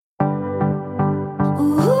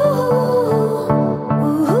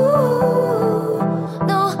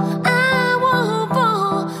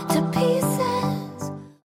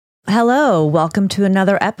Hello, welcome to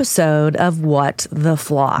another episode of What the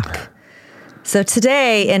Flock. So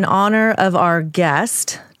today, in honor of our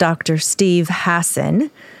guest, Dr. Steve Hassan,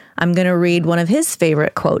 I'm going to read one of his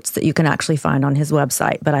favorite quotes that you can actually find on his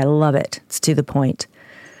website, but I love it. It's to the point.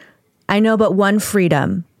 I know but one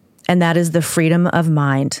freedom, and that is the freedom of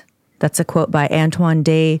mind. That's a quote by Antoine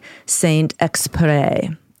de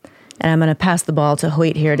Saint-Exupéry. And I'm going to pass the ball to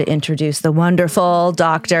Hoyt here to introduce the wonderful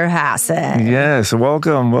Dr. Hassan. Yes,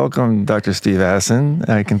 welcome, Dr. Steve Hassan.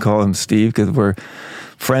 I can call him Steve because we're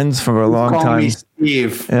friends for a long time. Call me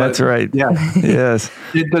Steve. Yeah, that's right. Yeah. Yes.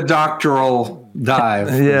 Did the doctoral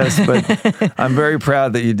dive. Yes, but I'm very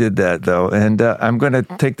proud that you did that, though. And I'm going to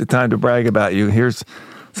take the time to brag about you. Here's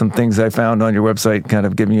some things I found on your website, kind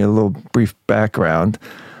of giving you a little brief background.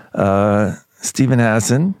 Stephen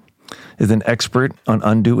Hassan is an expert on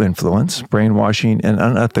undue influence, brainwashing, and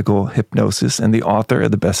unethical hypnosis, and the author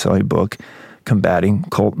of the best-selling book, Combating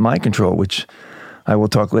Cult Mind Control, which I will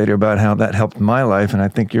talk later about how that helped my life, and I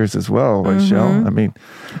think yours as well, Rachel. I mean,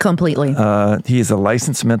 completely. He is a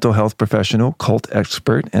licensed mental health professional, cult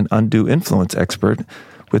expert, and undue influence expert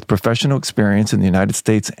with professional experience in the United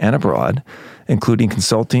States and abroad, including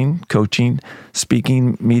consulting, coaching,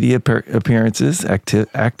 speaking, media appearances,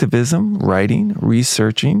 activism, writing,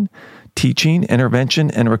 researching, teaching,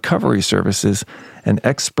 intervention, and recovery services, and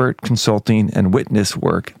expert consulting and witness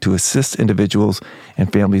work to assist individuals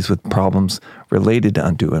and families with problems related to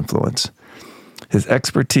undue influence. His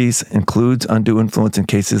expertise includes undue influence in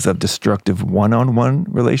cases of destructive one-on-one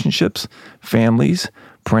relationships, families,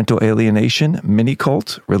 parental alienation,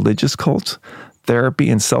 mini-cults, religious cults, therapy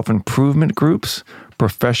and self-improvement groups,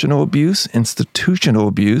 professional abuse, institutional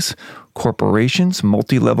abuse, corporations,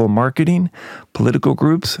 multi-level marketing, political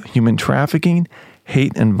groups, human trafficking,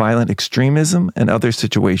 hate and violent extremism, and other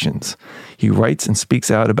situations. He writes and speaks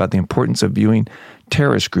out about the importance of viewing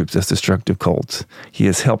terrorist groups as destructive cults. He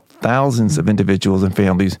has helped thousands of individuals and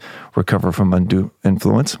families recover from undue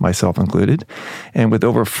influence, myself included. And with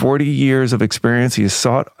over 40 years of experience, he is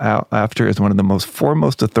sought out after as one of the most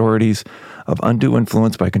foremost authorities of undue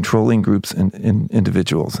influence by controlling groups and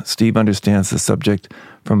individuals. Steve understands the subject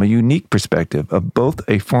from a unique perspective of both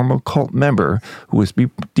a former cult member who was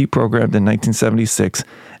deprogrammed in 1976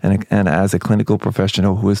 and as a clinical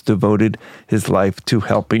professional who has devoted his life to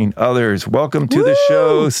helping others. Welcome to the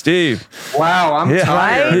show, Steve. Wow, I'm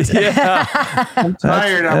tired. Yeah. I'm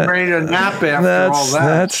tired. I'm ready to nap after all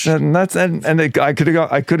that.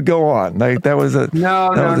 I could go on. Like that was a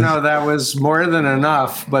that was more than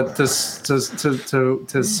enough. But to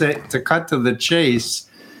cut to the chase,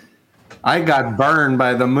 I got burned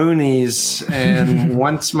by the Moonies, and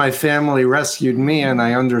once my family rescued me and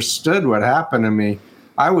I understood what happened to me,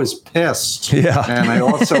 I was pissed. Yeah. And I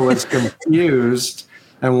also was confused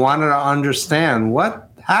and wanted to understand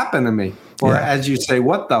what happened to me. Or as you say,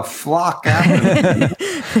 what the flock happened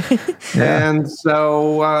to me? And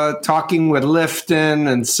so talking with Lifton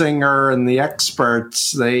and Singer and the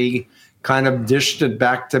experts, they kind of dished it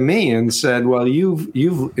back to me and said, well,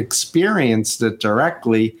 you've experienced it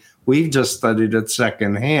directly. We've just studied it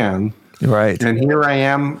secondhand. Right. And here I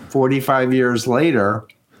am 45 years later,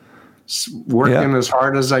 working as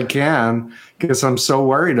hard as I can because I'm so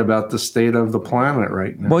worried about the state of the planet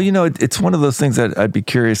right now. Well, it's one of those things that I'd be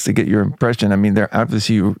curious to get your impression. I mean, there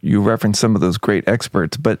obviously you reference some of those great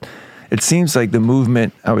experts, but it seems like the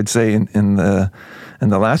movement, I would say, in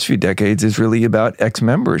the last few decades is really about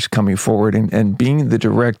ex-members coming forward and being the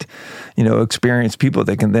direct, experienced people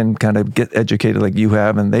that can then kind of get educated like you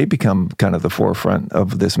have, and they become kind of the forefront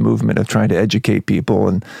of this movement of trying to educate people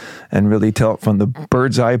and really tell it from the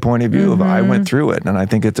bird's eye point of view of I went through it. And I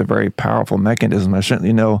think it's a very powerful mechanism. I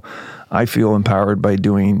certainly know I feel empowered by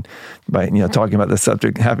talking about the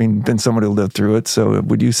subject, having been someone who lived through it. So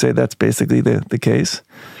would you say that's basically the case?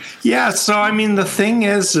 Yeah. So, I mean, the thing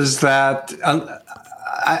is that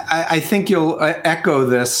I think you'll echo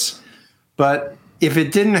this, but if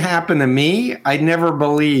it didn't happen to me, I'd never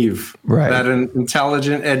believe that an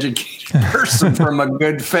intelligent, educated person from a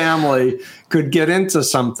good family could get into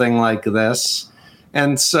something like this.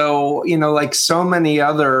 And so, like so many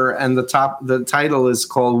other, and the title is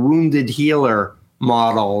called Wounded Healer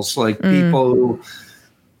Models, like people who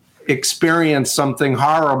experience something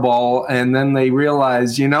horrible and then they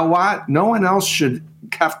realize, you know what? No one else should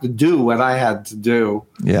have to do what I had to do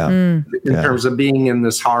in terms of being in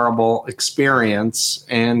this horrible experience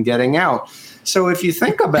and getting out. So if you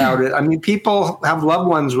think about it, I mean, people have loved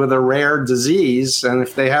ones with a rare disease, and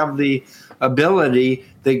if they have the ability,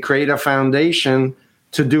 they create a foundation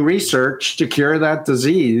to do research to cure that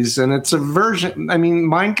disease. And it's a version. I mean,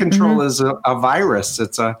 mind control is a virus.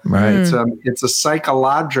 It's a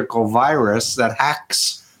psychological virus that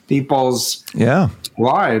hacks people's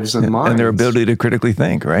lives and minds and their ability to critically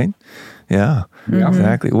think. Right? Yeah,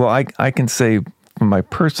 exactly. Well, I can say from my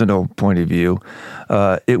personal point of view,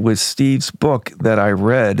 it was Steve's book that I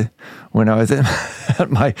read when I was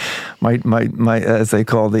at my as they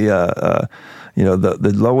call the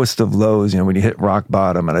lowest of lows, when you hit rock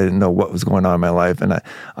bottom, and I didn't know what was going on in my life. And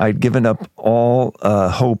I'd given up all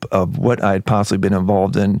hope of what I'd possibly been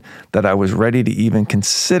involved in, that I was ready to even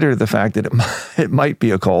consider the fact that it might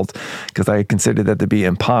be a cult, because I considered that to be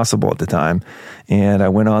impossible at the time. And I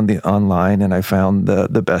went online and I found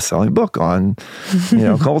the best-selling book on,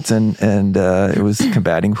 cults, and it was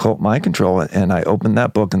Combating Cult Mind Control. And I opened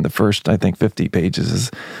that book, and the first, I think, 50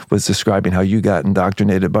 pages was describing how you got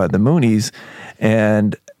indoctrinated by the Moonies.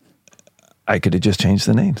 And I could have just changed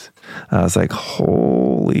the names. I was like,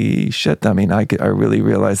 holy shit. I mean, I really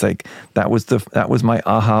realized that was my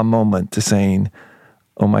aha moment to saying,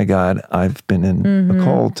 oh my God, I've been in a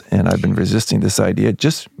cult, and I've been resisting this idea,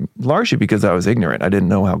 just largely because I was ignorant. I didn't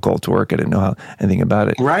know how cults work. I didn't know anything about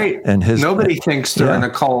it. Right. And nobody thinks they're in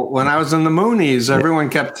a cult. When I was in the Moonies,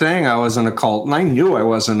 everyone kept saying I was in a cult, and I knew I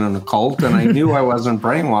wasn't in a cult, and I knew I wasn't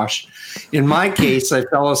brainwashed. In my case, I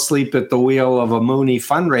fell asleep at the wheel of a Mooney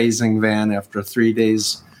fundraising van after 3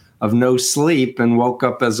 days of no sleep, and woke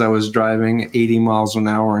up as I was driving 80 miles an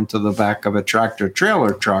hour into the back of a tractor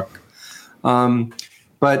trailer truck.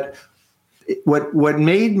 But what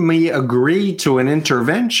made me agree to an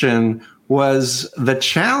intervention was the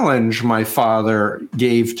challenge my father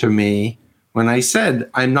gave to me when I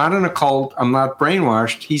said, I'm not in a cult, I'm not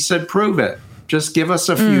brainwashed. He said, prove it. Just give us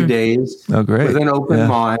a few days with an open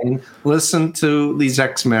mind, listen to these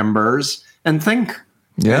ex-members, and think.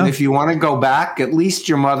 Yeah. And if you want to go back, at least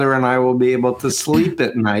your mother and I will be able to sleep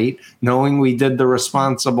at night knowing we did the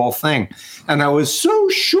responsible thing. And I was so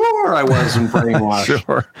sure I wasn't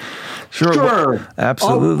brainwashed. Sure.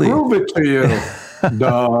 Absolutely. I'll prove it to you.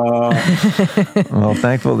 Duh. Well,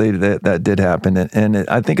 thankfully that did happen. And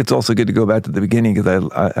I think it's also good to go back to the beginning, because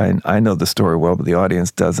I know the story well, but the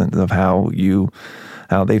audience doesn't, of how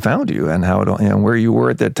they found you and where you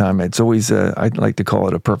were at that time. It's always, I'd like to call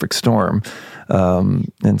it a perfect storm.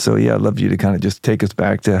 And so, I'd love you to kind of just take us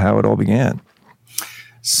back to how it all began.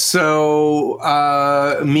 So,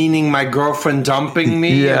 meaning my girlfriend dumping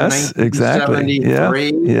me in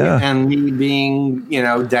 1973, and me being,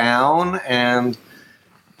 down, and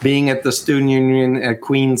being at the student union at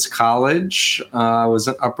Queens College. I was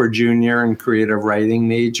an upper junior and creative writing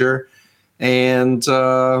major. And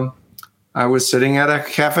I was sitting at a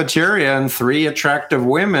cafeteria, and 3 attractive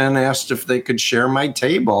women asked if they could share my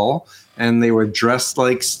table. And they were dressed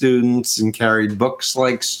like students and carried books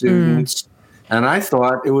like students. And I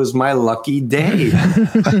thought it was my lucky day.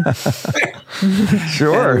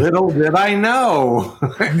 Sure. And little did I know.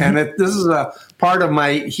 And this is a part of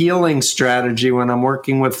my healing strategy when I'm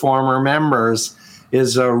working with former members,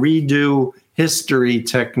 is a redo history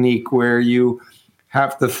technique, where you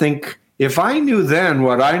have to think, if I knew then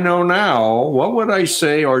what I know now, what would I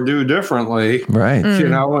say or do differently? Right.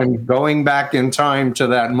 And going back in time to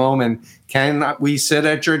that moment, can we sit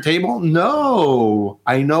at your table? No.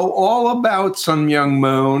 I know all about Sun Myung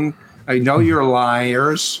Moon. I know you're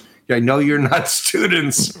liars. I know you're not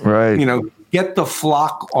students. Right. Get the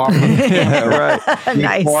flock off of me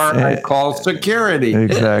before I call security.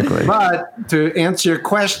 Exactly. But to answer your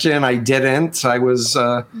question, I didn't. I was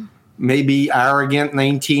maybe arrogant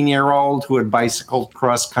 19-year-old who had bicycled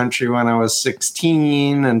cross country when I was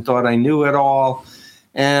 16 and thought I knew it all.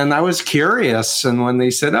 And I was curious. And when they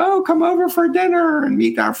said, oh, come over for dinner and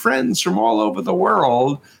meet our friends from all over the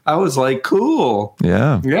world, I was like, cool.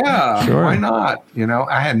 Yeah, sure. Why not?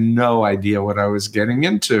 I had no idea what I was getting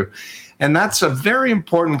into. And that's a very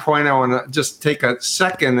important point. I want to just take a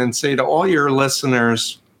second and say to all your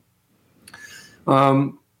listeners,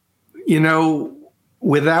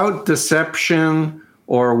 without deception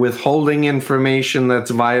or withholding information that's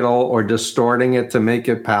vital or distorting it to make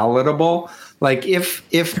it palatable, like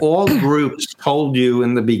if all groups told you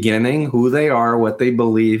in the beginning who they are, what they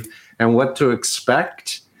believe, and what to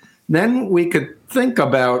expect, then we could think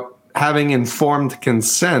about having informed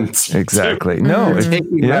consent. Exactly.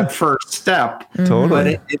 Taking that first step. Totally. But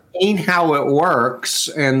it ain't how it works.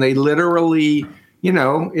 And they literally,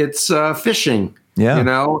 it's phishing.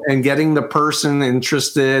 Yeah. And getting the person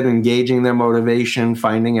interested, engaging their motivation,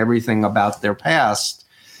 finding everything about their past.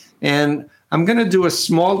 And I'm going to do a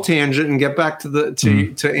small tangent and get back to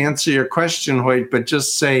to answer your question, Hoyt, but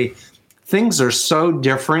just say, things are so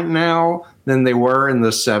different now than they were in the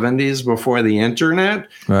 70s before the internet,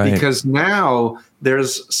 because now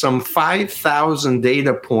there's some 5,000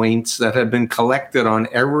 data points that have been collected on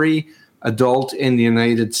every adult in the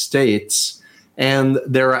United States. And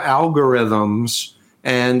there are algorithms.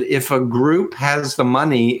 And if a group has the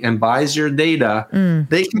money and buys your data,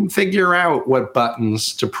 they can figure out what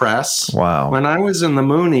buttons to press. Wow. When I was in the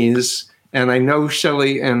Moonies, and I know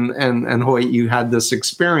Shelley and Hoyt, you had this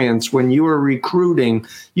experience when you were recruiting,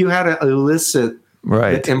 you had to elicit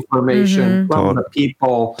the information from the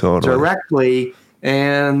people directly.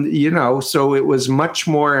 And, so it was much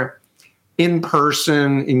more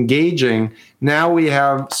in-person engaging. Now we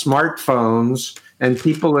have smartphones and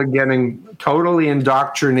people are getting totally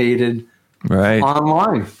indoctrinated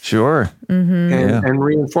online. Sure. And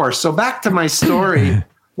reinforced. So back to my story.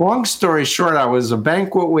 Long story short, I was a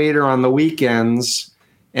banquet waiter on the weekends,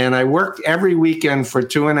 and I worked every weekend for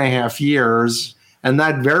 2.5 years. And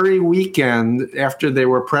that very weekend, after they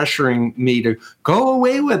were pressuring me to go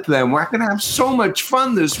away with them, we're going to have so much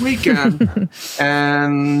fun this weekend.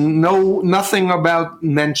 And nothing about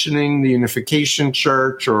mentioning the Unification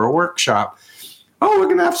Church or a workshop. Oh, we're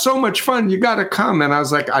going to have so much fun. You got to come. And I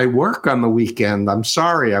was like, I work on the weekend. I'm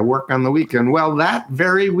sorry, I work on the weekend. Well, that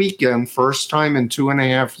very weekend, first time in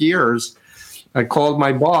 2.5 years, I called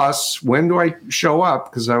my boss. When do I show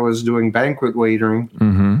up? Because I was doing banquet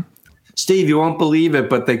waitering. Steve, you won't believe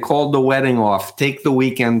it, but they called the wedding off. Take the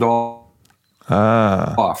weekend off.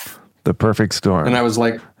 The perfect storm. And I was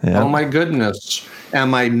like, oh my goodness.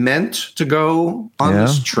 Am I meant to go on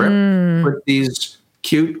this trip with these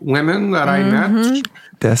cute women that I met?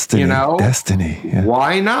 Destiny. Destiny. Yeah.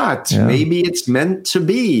 Why not? Yeah. Maybe it's meant to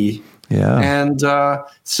be. Yeah. And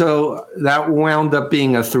so that wound up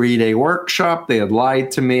being a 3-day workshop. They had lied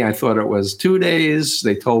to me. I thought it was 2 days.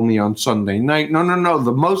 They told me on Sunday night, no.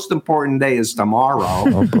 The most important day is tomorrow.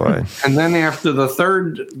 Oh, boy. And then after the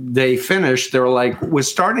third day finished, they were like, we're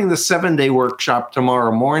starting the 7-day workshop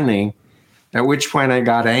tomorrow morning. At which point I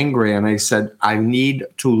got angry and I said, I need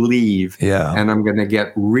to leave. Yeah. And I'm going to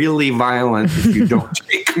get really violent if you don't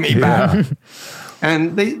take me back.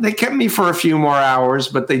 And they kept me for a few more hours,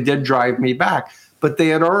 but they did drive me back. But they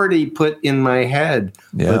had already put in my head,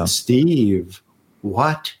 but Steve,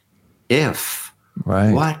 what if?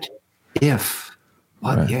 What if?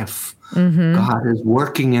 What if God is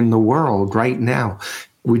working in the world right now?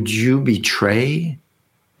 Would you betray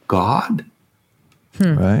God?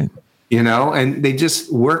 Right. And they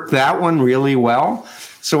just worked that one really well.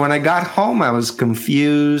 So when I got home, I was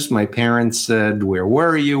confused. My parents said, where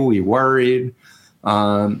were you? We worried.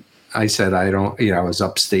 I said, I was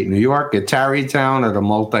upstate New York at Tarrytown at a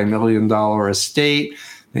multi-million-dollar estate.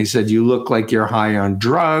 They said, you look like you're high on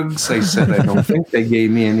drugs. I said, I don't think they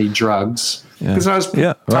gave me any drugs because I was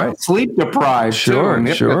sleep deprived too and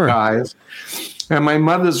hypnotized. And my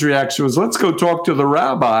mother's reaction was, let's go talk to the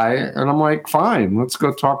rabbi. And I'm like, fine, let's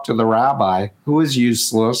go talk to the rabbi, who is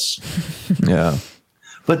useless. Yeah.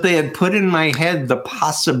 But they had put in my head the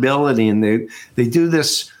possibility, and they do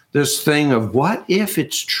this thing of what if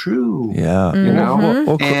it's true? Yeah.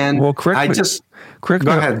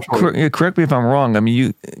 Correct me if I'm wrong. I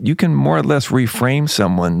mean, you can more or less reframe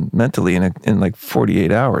someone mentally in like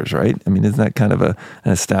 48 hours, right? I mean, isn't that kind of an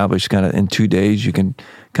established kind of in 2 days you can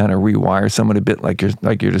kind of rewire someone a bit like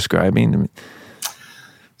you're describing? I mean,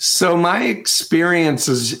 so my experience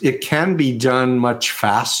is it can be done much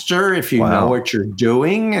faster if you know what you're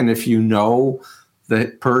doing and if you know the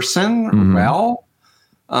person well.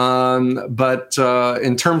 But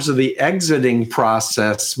in terms of the exiting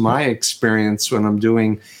process, my experience when I'm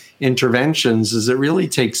doing interventions is it really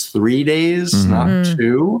takes 3 days, not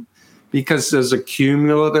 2, because there's a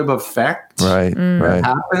cumulative effect that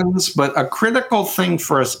happens. But a critical thing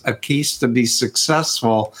for a case to be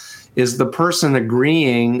successful is the person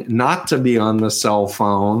agreeing not to be on the cell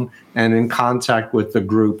phone and in contact with the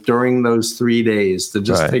group during those 3 days, to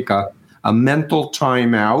just take a mental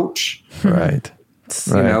time out. Right.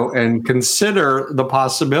 And consider the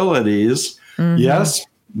possibilities. Yes,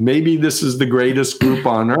 maybe this is the greatest group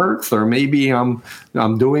on earth, or maybe I'm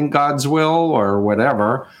doing God's will or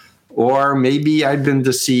whatever, or maybe I've been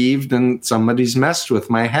deceived and somebody's messed with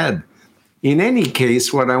my head. In any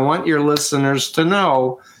case, what I want your listeners to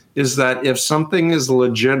know is that if something is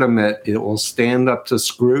legitimate, it will stand up to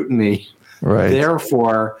scrutiny. Right.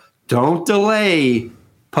 Therefore, don't delay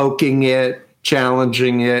poking it,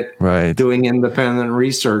 challenging it, doing independent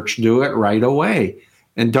research. Do it right away.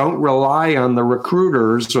 And don't rely on the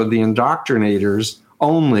recruiters or the indoctrinators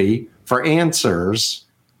only for answers,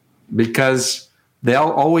 because they'll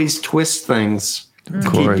always twist things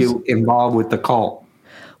to keep you involved with the cult.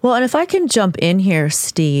 Well, and if I can jump in here,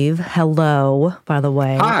 Steve, hello, by the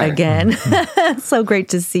way, Hi. again. So great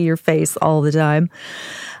to see your face all the time.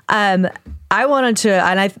 I wanted to,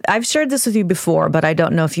 and I've shared this with you before, but I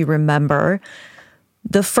don't know if you remember.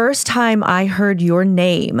 The first time I heard your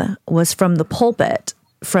name was from the pulpit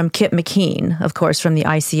from Kip McKean, of course, from the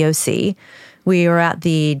ICOC. We were at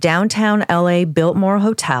the downtown LA Biltmore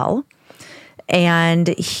Hotel, and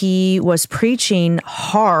he was preaching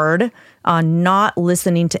hard on not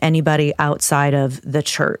listening to anybody outside of the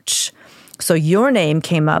church. So your name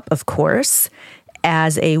came up, of course,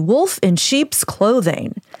 as a wolf in sheep's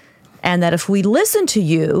clothing, and that if we listen to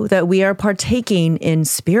you, that we are partaking in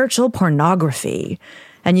spiritual pornography.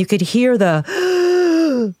 And you could hear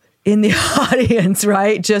the in the audience,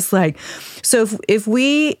 right? Just like, so if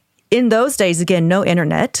we, in those days, again, no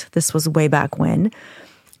internet, this was way back when,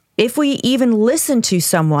 if we even listened to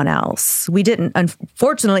someone else,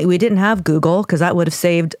 unfortunately, we didn't have Google, because that would have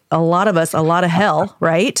saved a lot of us a lot of hell,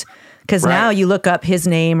 right? Because now you look up his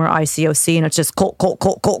name or ICOC and it's just cult,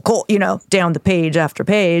 down the page after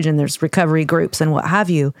page, and there's recovery groups and what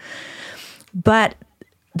have you. But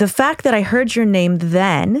the fact that I heard your name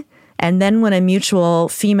then, and then when a mutual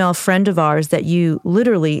female friend of ours that you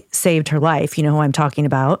literally saved her life, you know who I'm talking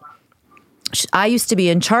about, I used to be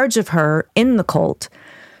in charge of her in the cult.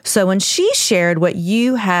 So when she shared what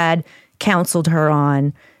you had counseled her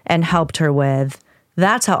on and helped her with,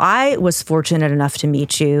 that's how I was fortunate enough to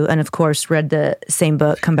meet you. And of course, read the same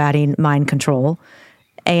book, Combating Mind Control.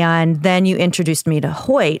 And then you introduced me to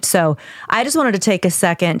Hoyt. So I just wanted to take a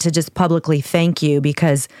second to just publicly thank you,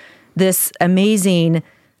 because this amazing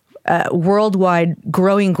worldwide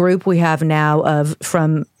growing group we have now of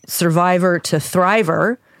from survivor to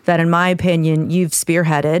thriver, that in my opinion, you've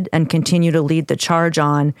spearheaded and continue to lead the charge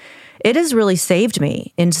on, it has really saved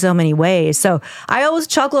me in so many ways. So I always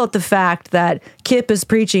chuckle at the fact that Kip is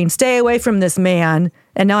preaching, stay away from this man.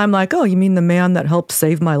 And now I'm like, oh, you mean the man that helped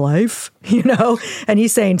save my life? And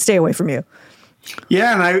he's saying, stay away from you.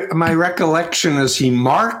 Yeah, and my recollection is he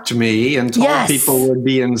marked me and told people would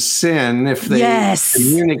be in sin if they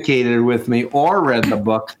communicated with me or read the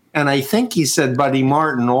book. And I think he said Buddy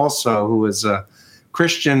Martin also, who is a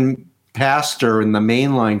Christian pastor in the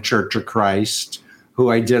mainline Church of Christ, who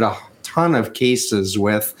I did a ton of cases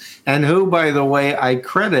with, and who, by the way, I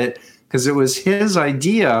credit because it was his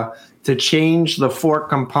idea to change the 4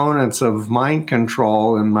 components of mind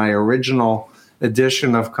control in my original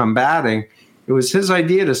edition of Combating. It was his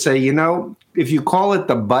idea to say, if you call it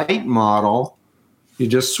the bite model, you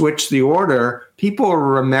just switch the order, people will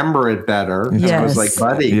remember it better. Yes. I was like,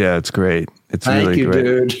 buddy. Yeah, it's great. It's Thank really you, great.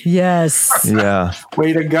 dude. Yes. Yeah.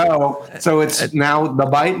 Way to go. So it's now the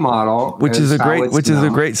bite model. Which is a great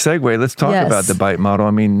segue. Let's talk about the bite model.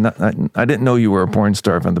 I mean, I didn't know you were a porn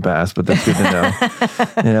star from the past, but that's good to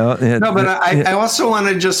know. No, but I also want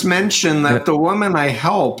to just mention that the woman I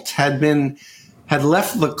helped had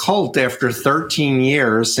left the cult after 13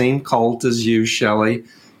 years, same cult as you, Shelley,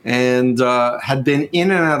 and had been in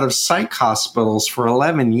and out of psych hospitals for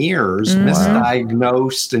 11 years,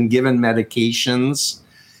 misdiagnosed and given medications.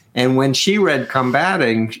 And when she read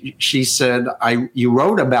Combating, she said, you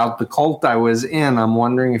wrote about the cult I was in. I'm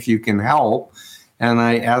wondering if you can help. And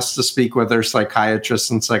I asked to speak with her psychiatrist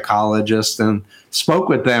and psychologist and spoke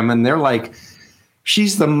with them. And they're like,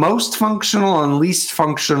 she's the most functional and least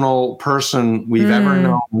functional person we've ever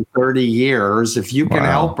known in 30 years. If you can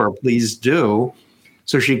help her, please do.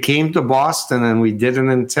 So she came to Boston and we did an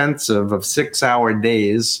intensive of 6-hour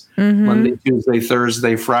days, Monday, Tuesday,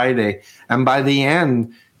 Thursday, Friday. And by the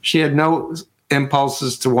end, she had no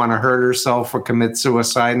impulses to want to hurt herself or commit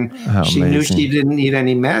suicide. And she knew she didn't need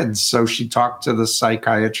any meds. So she talked to the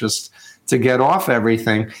psychiatrist to get off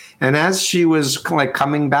everything. And as she was like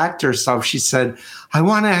coming back to herself, she said, I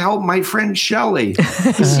want to help my friend Shelley.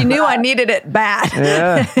 She knew I needed it bad.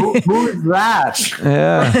 Yeah. Who is that?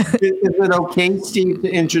 Yeah. Is it okay, Steve, to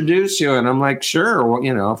introduce you? And I'm like, sure.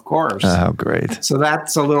 Well, of course. Oh, great. So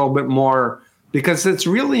that's a little bit more, because it's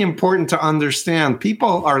really important to understand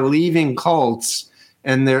people are leaving cults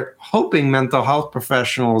and they're hoping mental health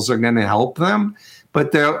professionals are going to help them.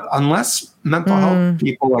 But unless mental health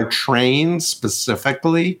people are trained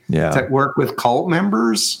specifically to work with cult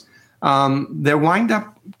members, their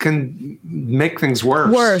wind-up can make things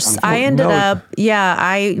worse. I ended up,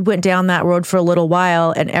 I went down that road for a little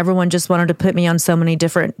while, and everyone just wanted to put me on so many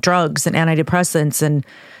different drugs and antidepressants, and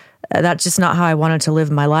that's just not how I wanted to live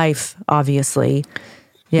my life, obviously.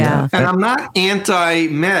 Yeah. And I'm not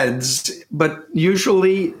anti-meds, but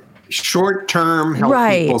usually short term, help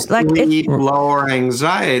Right. people sleep, lower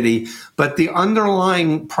anxiety. But the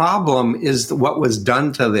underlying problem is what was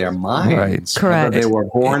done to their minds. Right. Correct. Whether they were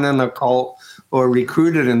born in a cult or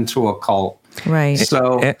recruited into a cult. Right.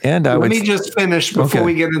 So and let me just finish before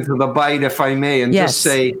we get into the bite, if I may, and just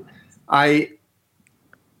say I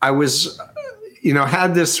was,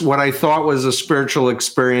 had this, what I thought was a spiritual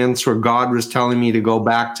experience where God was telling me to go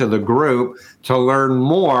back to the group to learn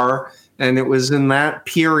more. And it was in that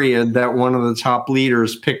period that one of the top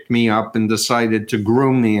leaders picked me up and decided to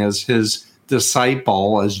groom me as his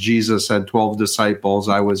disciple. As Jesus had 12 disciples,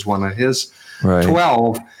 I was one of his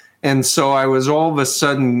 12. And so I was all of a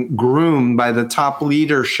sudden groomed by the top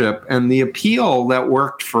leadership. And the appeal that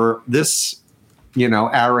worked for this,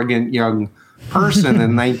 arrogant young person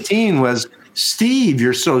in 19 was, Steve,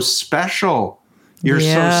 you're so special. You're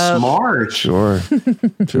so smart. Sure.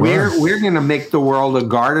 We're going to make the world a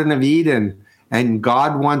Garden of Eden. And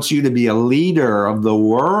God wants you to be a leader of the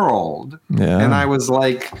world. Yeah. And I was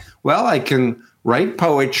like, well, I can write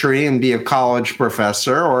poetry and be a college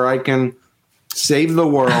professor, or I can save the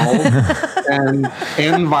world and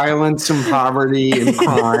end violence and poverty and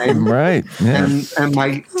crime. Right. Yeah. And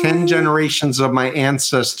my 10 generations of my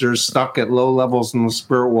ancestors stuck at low levels in the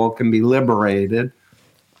spirit world can be liberated.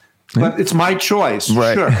 But it's my choice.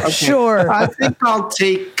 Right. Sure. Okay. Sure. I think I'll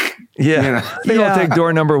take. I think I'll take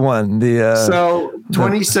door number one. So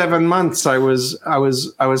 27 months I was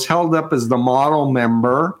held up as the model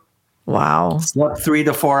member. Wow. Slept 3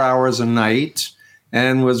 to 4 hours a night.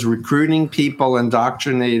 And was recruiting people,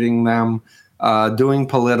 indoctrinating them, doing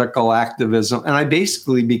political activism. And I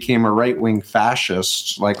basically became a right-wing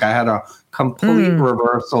fascist. Like I had a complete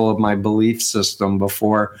reversal of my belief system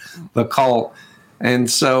before the cult. And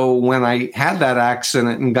so when I had that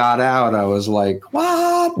accident and got out, I was like,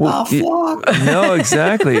 what the fuck? No,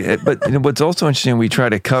 exactly. But what's also interesting, we try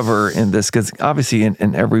to cover in this, because obviously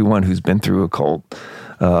in everyone who's been through a cult,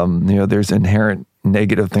 there's inherent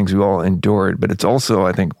negative things we all endured, but it's also,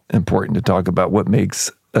 I think, important to talk about what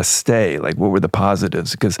makes us stay. Like, what were the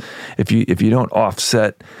positives? Because if you don't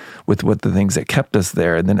offset with what the things that kept us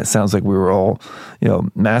there, then it sounds like we were all,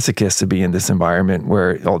 masochists to be in this environment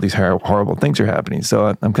where all these horrible things are happening.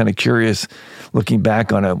 So I'm kind of curious, looking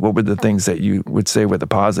back on it, what were the things that you would say were the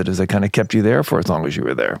positives that kind of kept you there for as long as you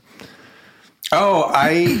were there? Oh,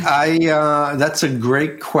 I that's a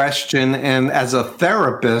great question. And as a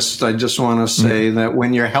therapist, I just want to say that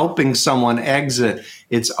when you're helping someone exit,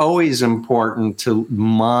 it's always important to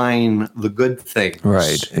mine the good things.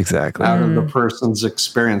 Right, exactly. Out of the person's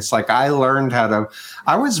experience. Like I learned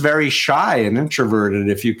I was very shy and introverted,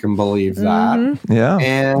 if you can believe that. Yeah.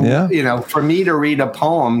 And, for me to read a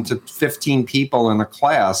poem to 15 people in a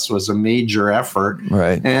class was a major effort.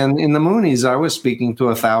 Right. And in the Moonies, I was speaking to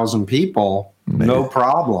 1,000 people. Amazing. No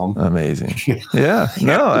problem. Amazing. Yeah.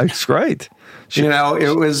 No, it's great.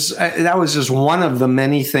 That was just one of the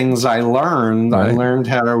many things I learned. Right. I learned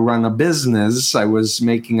how to run a business. I was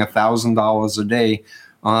making $1,000 a day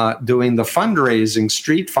doing the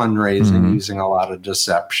street fundraising, using a lot of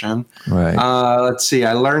deception. Right. Let's see.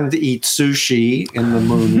 I learned to eat sushi in the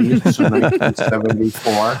Moonies in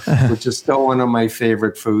 1974, which is still one of my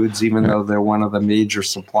favorite foods, even though they're one of the major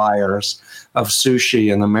suppliers of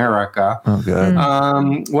sushi in America. Oh, good.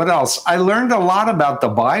 What else? I learned a lot about the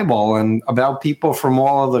Bible and about people from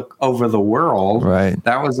over the world. Right.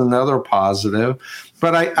 That was another positive.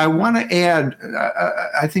 But I want to add,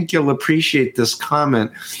 I think you'll appreciate this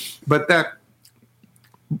comment, but that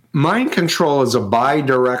mind control is a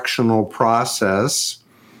bi-directional process.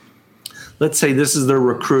 Let's say this is the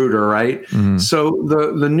recruiter, right? Mm-hmm. So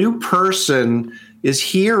the new person is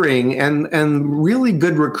hearing, and really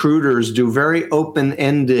good recruiters do very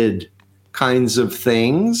open-ended kinds of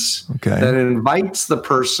things that invites the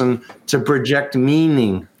person to project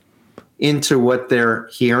meaning into what they're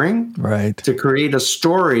hearing, right? To create a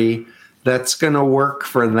story that's going to work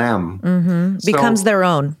for them. Mm-hmm. Becomes their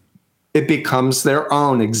own. It becomes their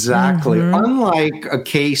own, exactly. Mm-hmm. Unlike a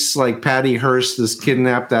case like Patty Hearst is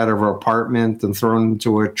kidnapped out of her apartment and thrown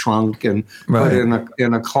into a trunk and put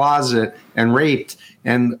in a closet and raped.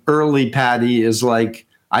 And early Patty is like,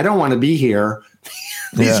 I don't want to be here.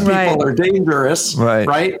 These people are dangerous,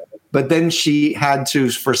 right? But then she had to,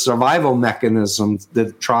 for survival mechanisms,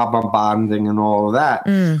 the trauma bonding and all of that.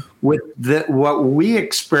 What we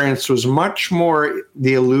experienced was much more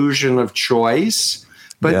the illusion of choice.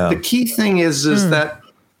 But the key thing is that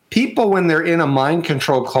people, when they're in a mind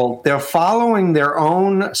control cult, they're following their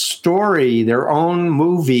own story, their own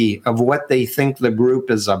movie of what they think the group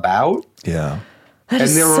is about. Yeah. That and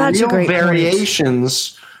there are real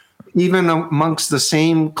variations even amongst the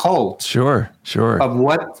same cult. Sure. Of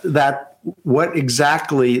what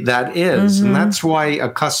exactly that is. And that's why a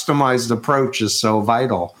customized approach is so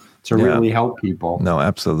vital to really help people. No,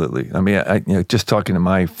 absolutely. I mean, just talking to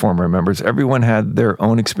my former members, everyone had their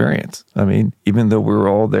own experience. I mean, even though we were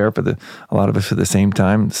all there a lot of us at the same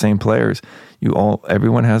time, the same players,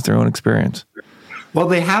 everyone has their own experience. Well,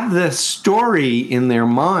 they have this story in their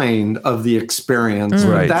mind of the experience.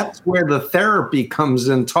 Right. That's where the therapy comes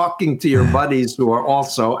in, talking to your buddies who are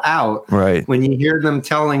also out. Right. When you hear them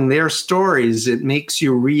telling their stories, it makes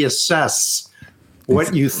you reassess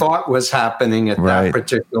what you thought was happening at that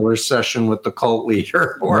particular session with the cult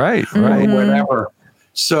leader or whatever.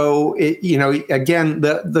 So, again,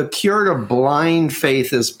 the cure to blind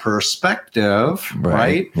faith is perspective,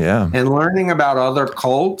 right? Yeah. And learning about other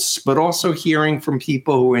cults, but also hearing from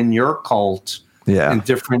people who are in your cult in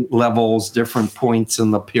different levels, different points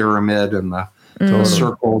in the pyramid and the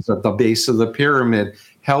circles at the base of the pyramid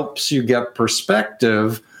helps you get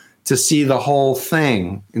perspective to see the whole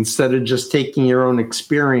thing instead of just taking your own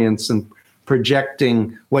experience and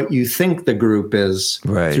projecting what you think the group is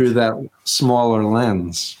through that smaller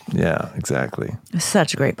lens. Yeah, exactly.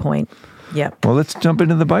 Such a great point. Yep. Well, let's jump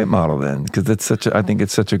into the BITE model then, because I think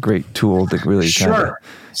it's such a great tool to really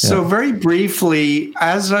So very briefly,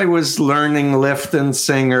 as I was learning Lifton,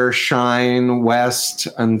 Singer, Schein, West,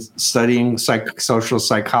 and studying social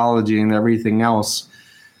psychology and everything else,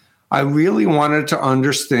 I really wanted to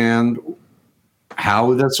understand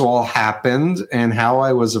how this all happened and how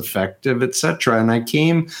I was effective, etc. And I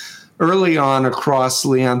came early on across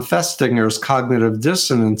Leon Festinger's cognitive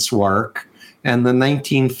dissonance work and the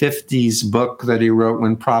 1950s book that he wrote,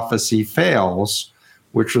 When Prophecy Fails,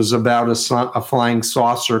 which was about a flying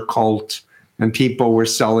saucer cult, and people were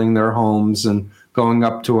selling their homes and going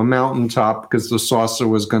up to a mountaintop because the saucer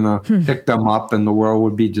was going to pick them up and the world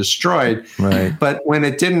would be destroyed. Right. But when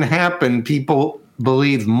it didn't happen, people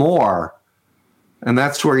believed more. And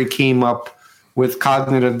that's where he came up with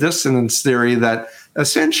cognitive dissonance theory, that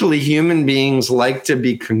essentially human beings like to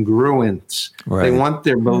be congruent. Right. They want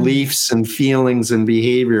their beliefs and feelings and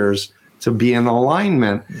behaviors to be in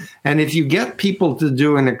alignment. And if you get people to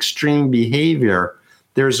do an extreme behavior,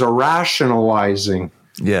 there's a rationalizing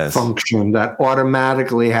function that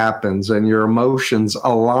automatically happens, and your emotions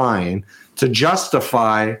align to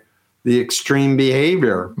justify the extreme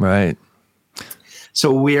behavior. Right.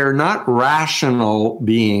 So we are not rational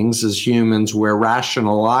beings as humans. We're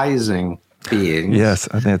rationalizing beings. Yes,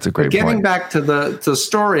 I think that's a great point. Getting back to the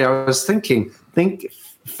story, I was thinking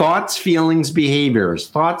thoughts, feelings, behaviors.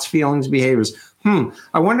 Thoughts, feelings, behaviors.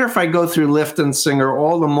 I wonder if I go through Lifton, Singer,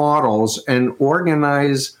 all the models, and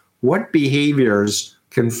organize what behaviors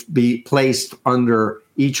can be placed under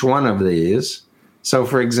each one of these. So,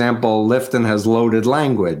 for example, Lifton has loaded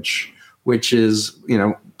language, which is,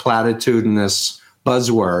 platitudinous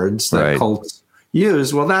buzzwords that cults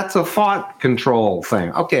use. Well, that's a thought control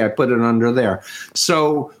thing. Okay, I put it under there.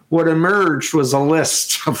 So what emerged was a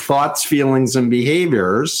list of thoughts, feelings, and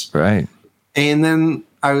behaviors. Right. And then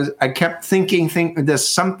I kept thinking, there's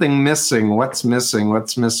something missing. What's missing?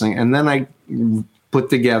 And then I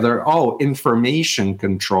put together, information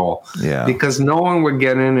control. Yeah. Because no one would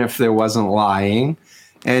get in if there wasn't lying.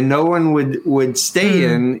 And no one would stay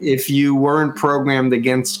in if you weren't programmed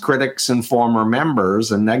against critics and former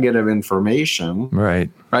members and negative information. Right.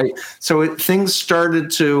 Right. So things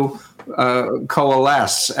started to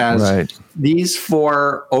coalesce as these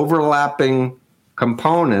four overlapping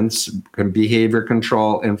components: behavior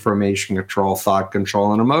control, information control, thought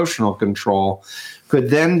control, and emotional control,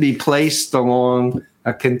 could then be placed along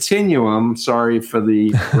a continuum. Sorry for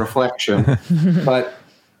the reflection, but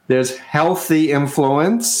there's healthy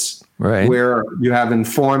influence, where you have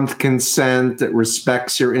informed consent that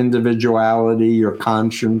respects your individuality, your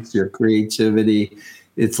conscience, your creativity.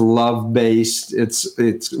 It's love-based.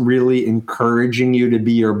 It's really encouraging you to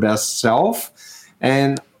be your best self.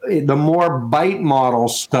 And the more BITE model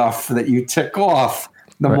stuff that you tick off,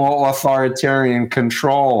 the more authoritarian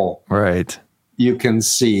control you can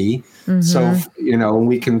see. Mm-hmm. So,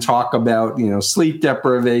 we can talk about, sleep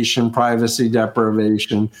deprivation, privacy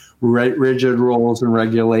deprivation, rigid rules and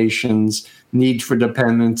regulations, need for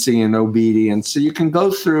dependency and obedience. So you can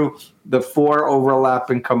go through the four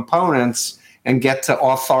overlapping components and get to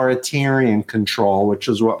authoritarian control, which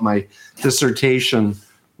is what my dissertation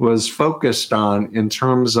was focused on in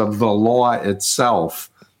terms of the law itself.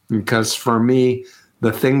 Because for me,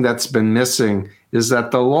 the thing that's been missing is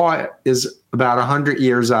that the law is about 100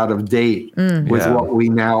 years out of date with what we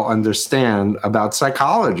now understand about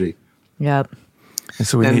psychology. Yep. And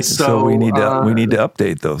so we need to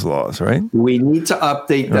update those laws, right? We need to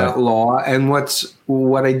update that law. And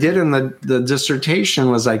what I did in the dissertation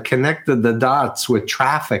was I connected the dots with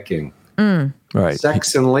trafficking. Right.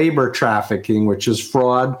 Sex and labor trafficking, which is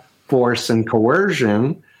fraud, force, and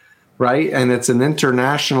coercion, right? And it's an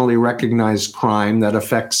internationally recognized crime that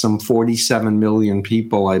affects some 47 million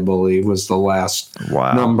people, I believe, was the last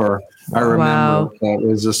number I remember that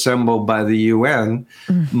was assembled by the UN.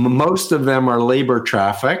 Most of them are labor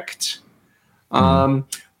trafficked. But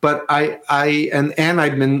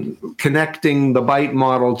I've been connecting the BITE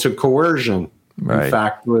model to coercion. Right. In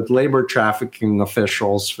fact, with labor trafficking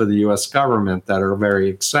officials for the U.S. government that are very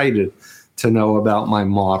excited to know about my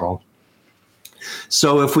model.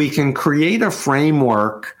 So if we can create a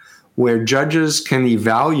framework where judges can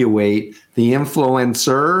evaluate the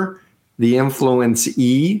influencer, the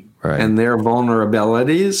influencee, and their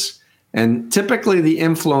vulnerabilities, and typically the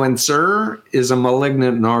influencer is a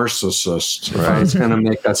malignant narcissist. Right. If I was going to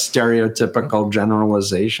make a stereotypical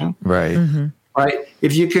generalization. Right. Right.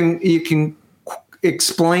 If you can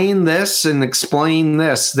explain this and explain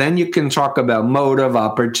this, then you can talk about motive,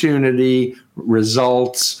 opportunity,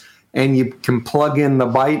 results, and you can plug in the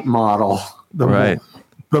BITE model. The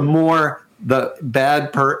more the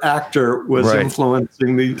bad actor was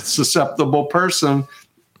influencing the susceptible person.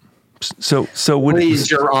 So please,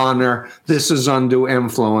 Your Honor, this is undue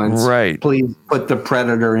influence. Right. Please put the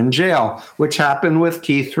predator in jail, which happened with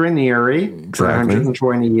Keith Raniere for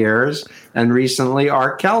 120 years, and recently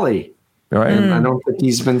R. Kelly. Right. And I don't think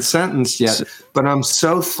he's been sentenced yet, but I'm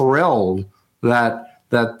so thrilled that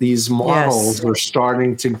these models are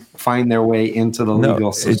starting to find their way into the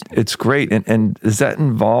legal system. It's great. And does that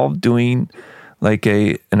involve doing like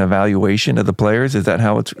an evaluation of the players? Is that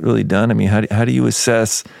how it's really done? I mean, how do you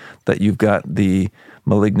assess that you've got the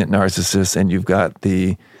malignant narcissist and you've got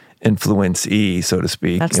the influencee, so to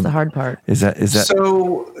speak? That's the hard part. Is that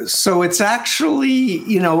so it's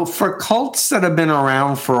actually, for cults that have been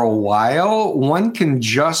around for a while, one can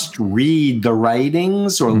just read the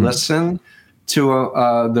writings or listen to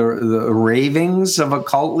the ravings of a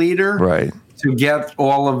cult leader, right, to get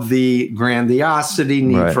all of the grandiosity,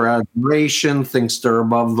 need for admiration, thinks they're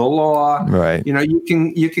above the law. Right.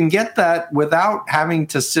 You can get that without having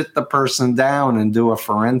to sit the person down and do a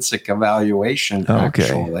forensic evaluation. Okay.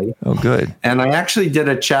 Actually. Oh, good. And I actually did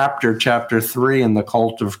a chapter 3 in The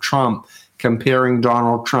Cult of Trump, comparing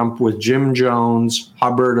Donald Trump with Jim Jones,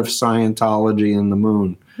 Hubbard of Scientology, and the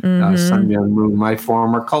Moon. Sun Myung Moon, my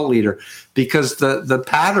former cult leader, because the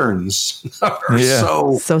patterns are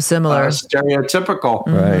so similar, stereotypical.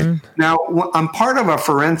 Right. Now, I'm part of a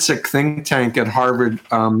forensic think tank at Harvard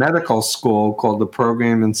Medical School called the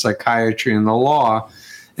Program in Psychiatry and the Law.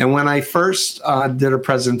 And when I first did a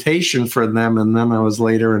presentation for them, and then I was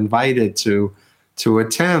later invited to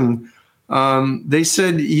attend, they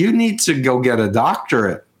said, you need to go get a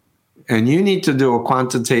doctorate and you need to do a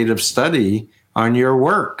quantitative study on your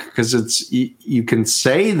work, because you can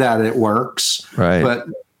say that it works, but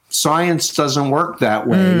science doesn't work that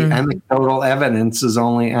way. Anecdotal evidence is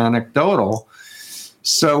only anecdotal.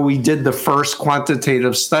 So we did the first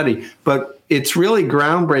quantitative study, but it's really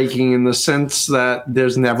groundbreaking in the sense that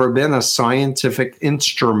there's never been a scientific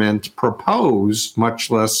instrument proposed, much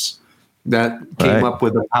less that came up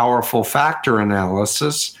with a powerful factor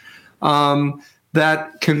analysis,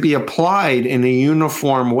 that can be applied in a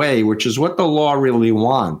uniform way, which is what the law really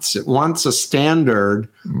wants. It wants a standard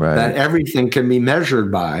that everything can be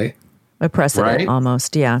measured by. A precedent,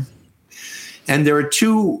 almost, yeah. And there are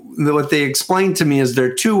what they explained to me is there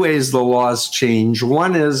are two ways the laws change.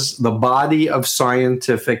 One is the body of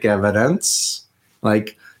scientific evidence,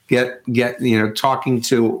 like talking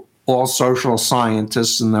to all social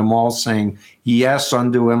scientists and them all saying, yes,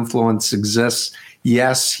 undue influence exists.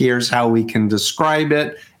 Yes, here's how we can describe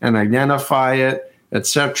it and identify it,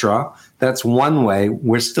 etc. That's one way.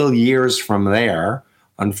 We're still years from there,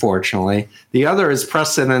 unfortunately. The other is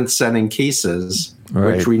precedent-setting cases,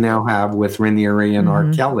 which we now have with Raniere and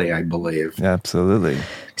R. Kelly, I believe. Absolutely.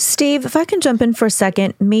 Steve, if I can jump in for a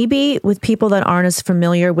second, maybe with people that aren't as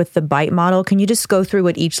familiar with the BITE model, can you just go through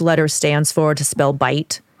what each letter stands for to spell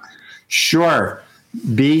BITE? Sure.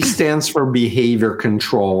 B stands for behavior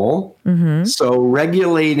control. So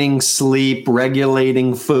regulating sleep,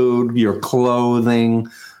 regulating food, your clothing,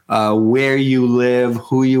 where you live,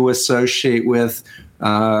 who you associate with,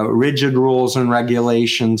 rigid rules and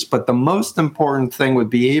regulations. But the most important thing with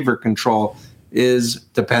behavior control is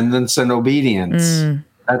dependence and obedience.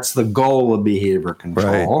 That's the goal of behavior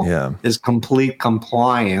control, is complete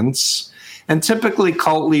compliance. And typically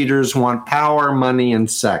cult leaders want power, money,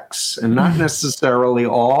 and sex, and not necessarily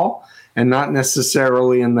all. and not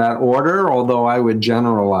necessarily in that order, although I would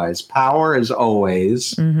generalize. Power is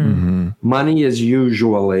always, money is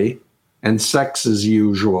usually, and sex is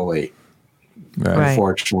usually,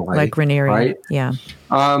 unfortunately. Like Raniere. Right? Yeah.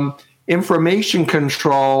 Information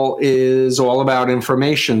control is all about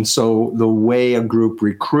information. So the way a group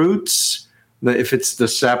recruits, if it's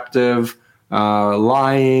deceptive,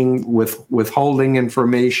 lying, withholding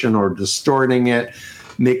information or distorting it,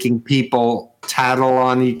 making people tattle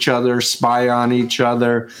on each other, spy on each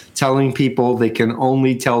other, telling people they can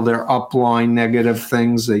only tell their upline negative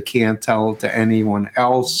things, they can't tell to anyone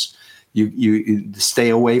else. You stay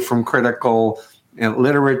away from critical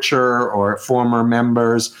literature or former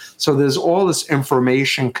members. So there's all this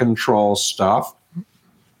information control stuff.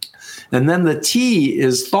 And then the T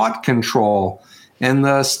is thought control. And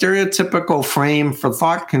the stereotypical frame for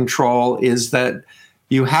thought control is that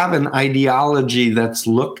you have an ideology that's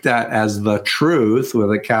looked at as the truth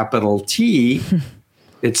with a capital T.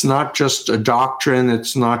 It's not just a doctrine.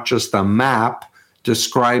 It's not just a map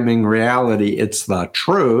describing reality. It's the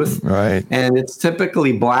truth. Right. And it's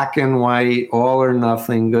typically black and white, all or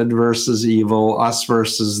nothing, good versus evil, us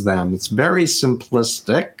versus them. It's very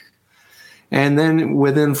simplistic. And then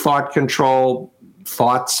within thought control,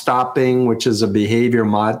 thought stopping, which is a behavior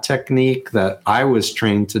mod technique that I was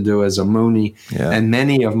trained to do as a Moonie. Yeah. And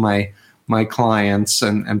many of my clients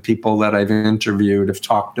and people that I've interviewed have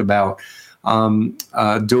talked about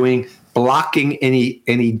blocking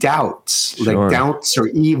any doubts, Sure. like doubts are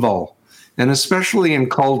evil. And especially in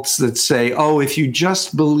cults that say, oh, if you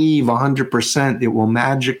just believe 100%, it will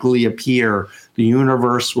magically appear. The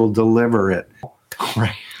universe will deliver it.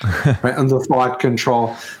 Right. Right, under thought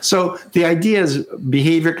control. So the idea is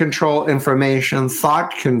behavior control, information,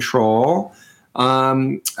 thought control,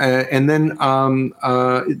 and then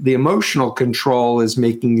the emotional control is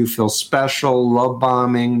making you feel special, love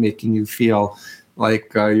bombing, making you feel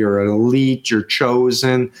like you're an elite, you're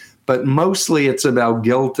chosen. But mostly it's about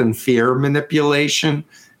guilt and fear manipulation.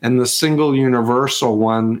 And the single universal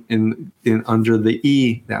one in under the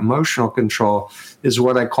E, the emotional control, is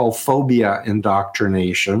what I call phobia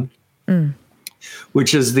indoctrination,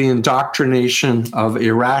 which is the indoctrination of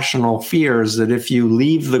irrational fears that if you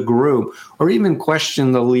leave the group or even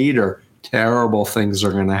question the leader, terrible things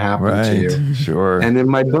are going to happen to you. Sure. And in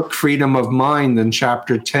my book, Freedom of Mind, in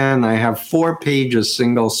chapter 10, I have 4 pages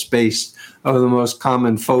single-spaced of the most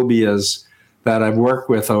common phobias that I've worked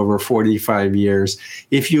with over 45 years.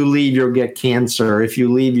 If you leave, you'll get cancer. If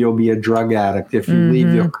you leave, you'll be a drug addict. If you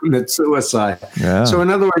leave, you'll commit suicide. Yeah. So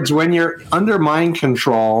in other words, when you're under mind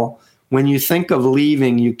control, when you think of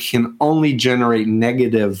leaving, you can only generate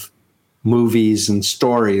negative movies and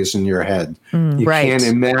stories in your head. You can't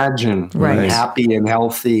imagine happy and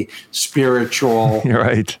healthy, spiritual.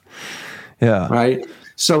 Right. Yeah. Right.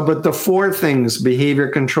 So, but the 4 things, behavior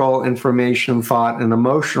control, information, thought, and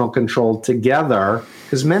emotional control together,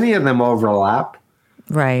 because many of them overlap.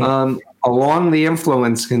 Right. Along the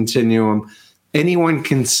influence continuum, anyone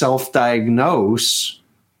can self-diagnose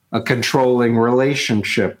a controlling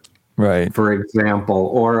relationship, for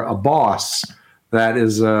example, or a boss that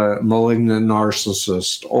is a malignant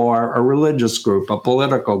narcissist, or a religious group, a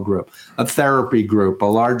political group, a therapy group, a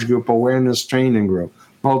large group awareness training group,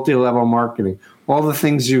 multi-level marketing, all the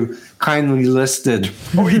things you kindly listed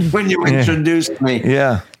when you introduced me.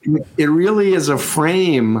 Yeah. It really is a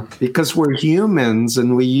frame because we're humans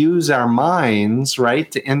and we use our minds,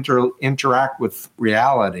 right, to interact with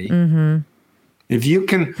reality. If you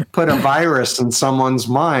can put a virus in someone's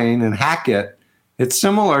mind and hack it, it's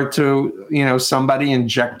similar to, somebody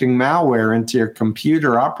injecting malware into your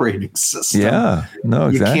computer operating system. Yeah, no,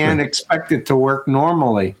 exactly. You can't expect it to work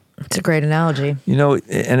normally. It's a great analogy.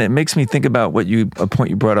 And it makes me think about a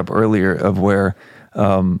point you brought up earlier of where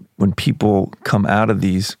when people come out of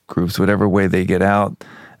these groups, whatever way they get out,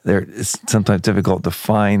 it's sometimes difficult to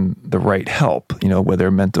find the right help, whether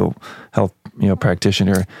a mental health,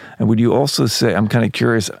 practitioner. And would you also say, I'm kind of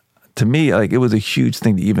curious, to me, like it was a huge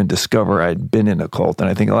thing to even discover I'd been in a cult. And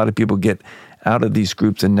I think a lot of people get out of these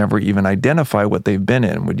groups and never even identify what they've been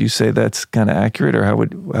in. Would you say that's kind of accurate, or how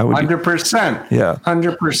would 100%. Yeah.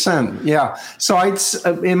 100%. Yeah. So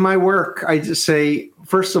in my work, I just say,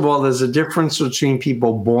 first of all, there's a difference between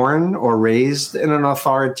people born or raised in an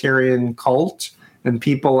authoritarian cult and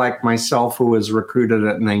people like myself who was recruited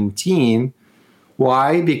at 19.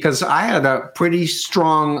 Why? Because I had a pretty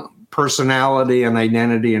strong personality and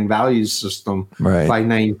identity and value system by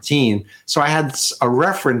 19. So I had a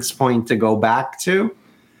reference point to go back to.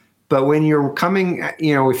 But when you're coming,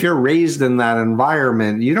 if you're raised in that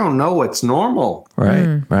environment, you don't know what's normal.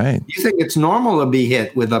 Right. You think it's normal to be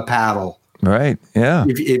hit with a paddle Right. Yeah.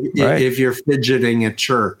 If you're fidgeting at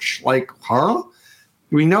church, like, huh?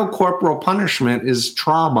 We know corporal punishment is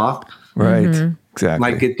trauma. Right. Mm-hmm.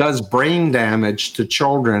 Exactly. Like it does brain damage to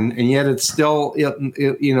children, and yet it's still,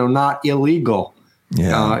 not illegal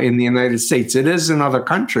in the United States. It is in other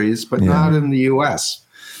countries, but not in the U.S.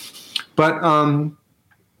 But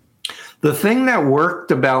the thing that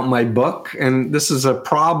worked about my book, and this is a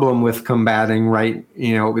problem with combating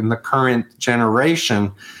in the current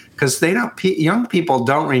generation, because young people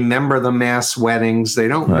don't remember the mass weddings. They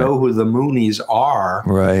don't know who the Moonies are.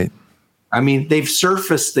 Right. I mean, they've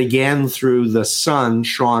surfaced again through the son,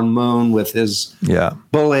 Sean Moon, with his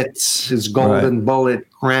bullets, his golden bullet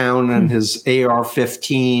crown, and his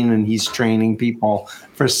AR-15, and he's training people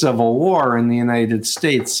for civil war in the United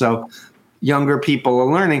States. So younger people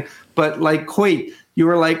are learning. But like Coit, you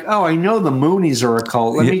were like, oh, I know the Moonies are a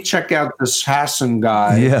cult. Let me check out this Hassan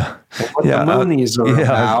guy. Yeah. What the Moonies are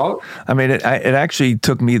about. I mean, it actually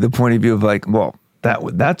took me the point of view of like, well,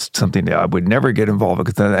 that's something that I would never get involved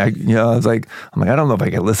with, because I was like, I don't know if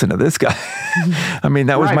I can listen to this guy. I mean,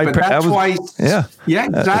 that was my. But that's why. Yeah,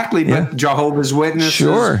 exactly. But Jehovah's Witnesses.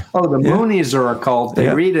 Sure. Oh, the Moonies are a cult.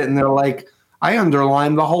 They read it and they're like, I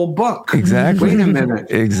underlined the whole book. Exactly. Wait a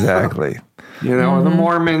minute. Exactly. Or the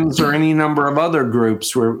Mormons, or any number of other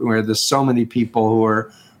groups where there's so many people who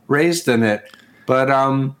are raised in it. But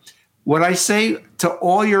what I say to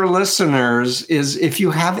all your listeners is, if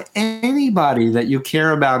you have anybody that you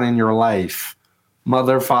care about in your life,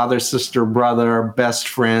 mother, father, sister, brother, best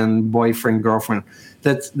friend, boyfriend, girlfriend,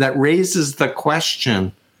 that raises the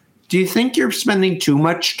question, do you think you're spending too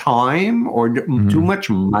much time or too much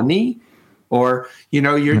money? Or,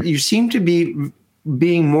 you seem to be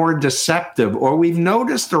being more deceptive, or we've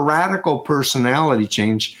noticed a radical personality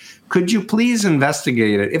change. Could you please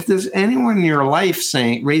investigate it? If there's anyone in your life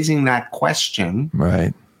raising that question,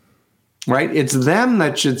 right, it's them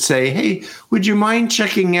that should say, hey, would you mind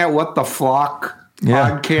checking out What the Flock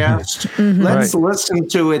podcast? Let's listen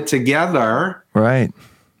to it together. Right.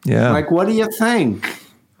 Yeah. Like, what do you think?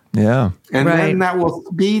 Yeah. And then that will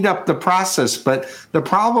speed up the process. But the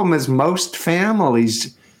problem is most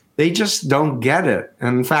families, they just don't get it.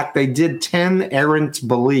 And in fact, they did 10 errant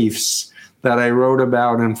beliefs that I wrote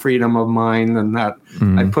about in Freedom of Mind, and that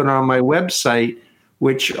I put on my website,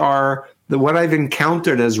 which are what I've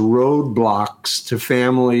encountered as roadblocks to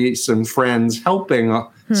families and friends helping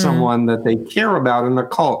someone that they care about in a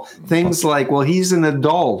cult. Things like, well, he's an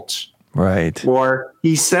adult. Right. Or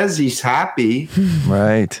he says he's happy.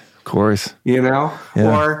 Right. Of course.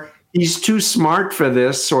 Or he's too smart for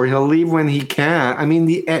this, or he'll leave when he can. I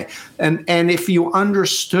mean, and if you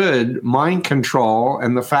understood mind control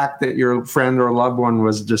and the fact that your friend or loved one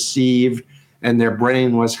was deceived and their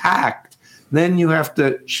brain was hacked, then you have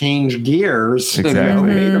to change gears. Exactly.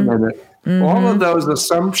 Wait a minute. All of those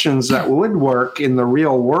assumptions that would work in the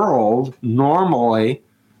real world normally,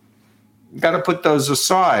 you got to put those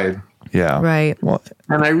aside. Yeah. Right. Well,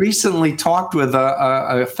 and I recently talked with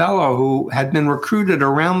a fellow who had been recruited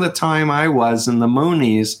around the time I was in the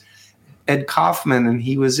Moonies, Ed Kaufman, and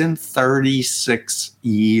he was in 36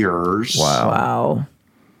 years. Wow.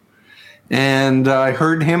 And I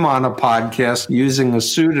heard him on a podcast using a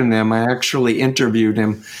pseudonym. I actually interviewed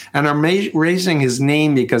him, and I'm raising his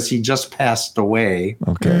name because he just passed away.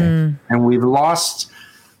 Okay. And we've lost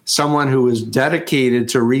someone who was dedicated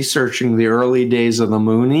to researching the early days of the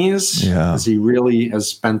Moonies, because he really has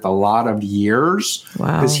spent a lot of years,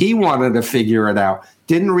 because he wanted to figure it out.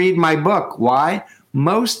 Didn't read my book. Why?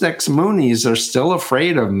 Most ex-Moonies are still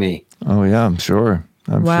afraid of me. Oh, yeah, I'm sure.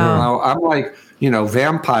 I'm sure. I'm like,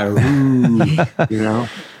 vampire.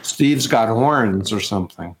 Steve's got horns or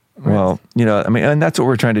something. Well, and that's what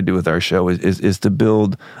we're trying to do with our show is to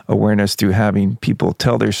build awareness through having people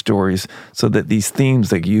tell their stories, so that these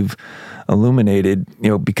themes that you've illuminated,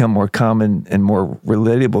 become more common and more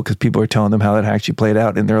relatable, because people are telling them how it actually played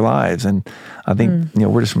out in their lives. And I think,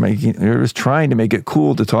 we're just trying to make it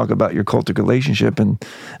cool to talk about your cultic relationship. And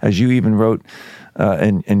as you even wrote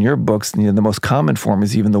in your books, the most common form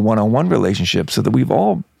is even the one-on-one relationship, so that we've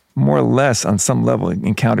all more or less on some level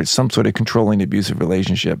encountered some sort of controlling abusive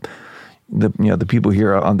relationship. The people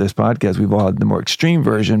here on this podcast, we've all had the more extreme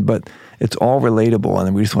version, but it's all relatable,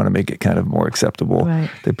 and we just want to make it kind of more acceptable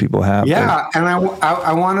that people have. Yeah, and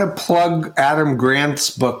I want to plug Adam Grant's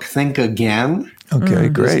book, Think Again. Okay,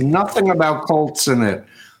 great. There's nothing about cults in it,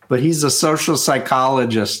 but he's a social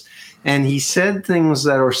psychologist, and he said things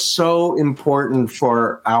that are so important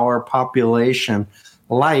for our population,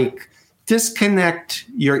 like disconnect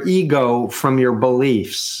your ego from your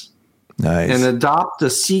beliefs. Nice. And adopt a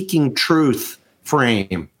seeking truth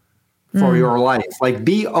frame. for your life. Like,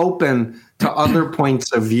 be open to other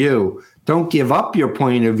points of view. Don't give up your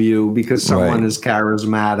point of view because someone is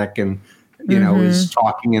charismatic and, is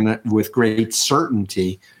talking with great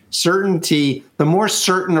certainty. Certainty, the more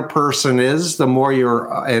certain a person is, the more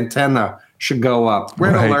your antenna should go up.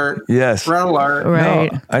 Red alert. Yes. Red alert.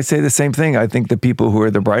 Right. No, I say the same thing. I think the people who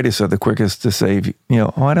are the brightest are the quickest to say,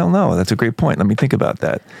 I don't know. That's a great point. Let me think about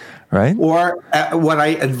that. Right. Or what I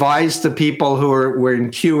advise to people who were in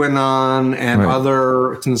QAnon and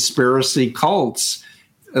other conspiracy cults,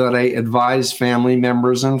 that I advise family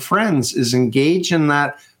members and friends, is engage in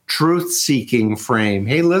that truth-seeking frame.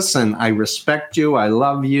 Hey, listen, I respect you. I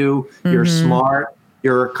love you. You're smart.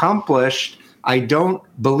 You're accomplished. I don't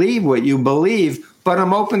believe what you believe, but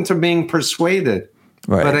I'm open to being persuaded.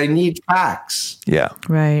 Right. But I need facts. Yeah.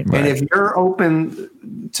 Right. And if you're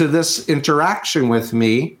open to this interaction with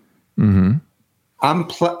me, I'm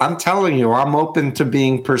telling you, I'm open to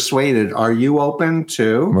being persuaded. Are you open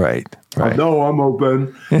to? Right. Right. No, I'm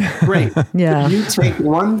open. Great. Yeah. You take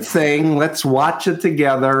one thing, let's watch it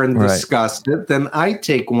together and discuss it. Then I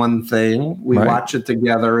take one thing, we watch it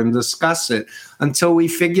together and discuss it until we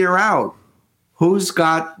figure out who's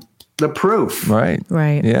got the proof. Right.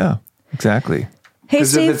 Right. Yeah, exactly. Hey,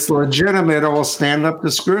 because Steve, if it's legitimate, it will stand up to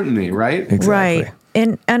scrutiny, right? Exactly. Right.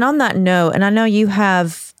 And on that note, and I know you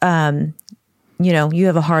have, you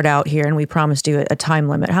have a heart out here, and we promised you a time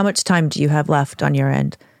limit. How much time do you have left on your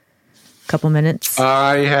end? A couple minutes?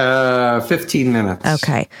 I have 15 minutes.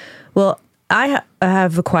 Okay. Well, I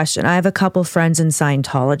have a question. I have a couple friends in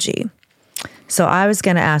Scientology. So I was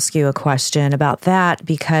going to ask you a question about that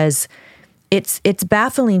because it's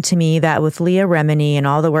baffling to me that with Leah Remini and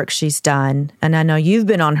all the work she's done, and I know you've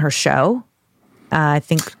been on her show, I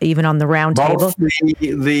think even on the round table.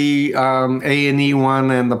 The A&E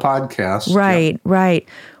one and the podcast. Right, right.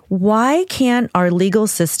 Why can't our legal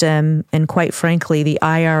system and quite frankly, the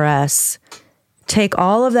IRS take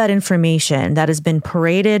all of that information that has been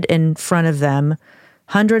paraded in front of them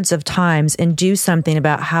hundreds of times and do something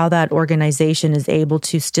about how that organization is able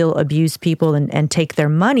to still abuse people and take their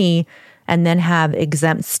money and then have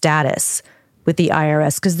exempt status with the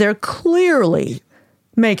IRS? Because they're clearly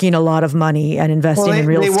making a lot of money and investing in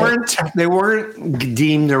real estate. They weren't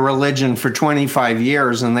deemed a religion for 25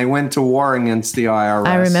 years, and they went to war against the IRS.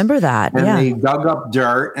 I remember that. And they dug up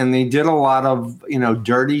dirt, and they did a lot of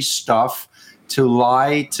dirty stuff to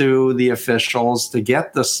lie to the officials to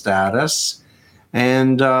get the status.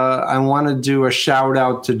 And I want to do a shout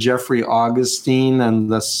out to Jeffrey Augustine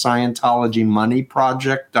and the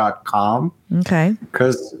ScientologyMoneyProject.com. Okay.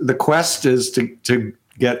 Because the quest is to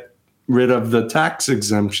get rid of the tax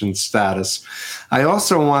exemption status. I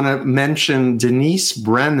also want to mention Denise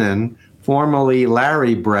Brennan, formerly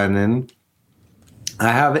Larry Brennan. I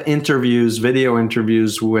have video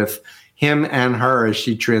interviews with him and her as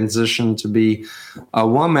she transitioned to be a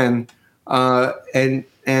woman. And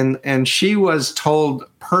she was told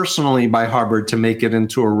personally by Hubbard to make it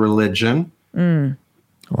into a religion. Mm.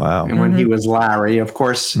 Wow. And when he was Larry, of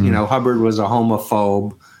course, Hubbard was a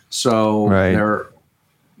homophobe. So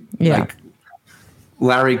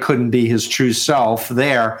Larry couldn't be his true self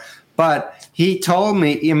there. But he told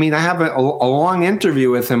me, I have a long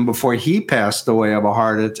interview with him before he passed away of a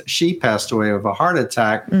heart attack. She passed away of a heart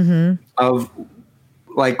attack of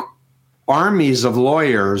like armies of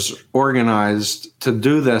lawyers organized to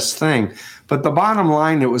do this thing. But the bottom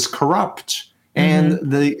line, it was corrupt. And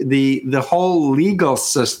the whole legal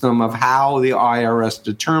system of how the IRS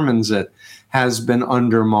determines it has been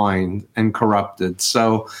undermined and corrupted.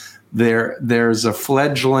 So there's a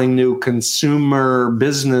fledgling new consumer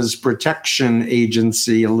business protection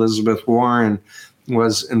agency. Elizabeth Warren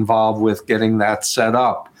was involved with getting that set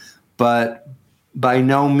up. But by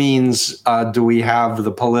no means do we have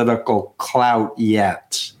the political clout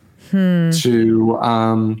yet to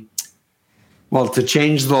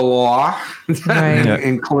change the law and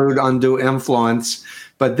include undue influence.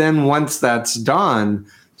 But then once that's done,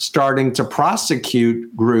 starting to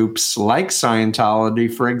prosecute groups like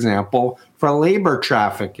Scientology, for example, for labor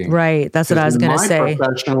trafficking. Right. That's what I was going to say. In my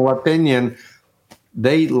professional opinion,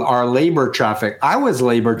 they are labor trafficked. I was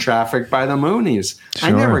labor trafficked by the Moonies. Sure.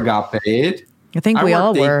 I never got paid. I think we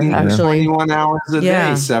all were, actually. 21 hours a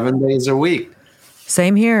day, 7 days a week.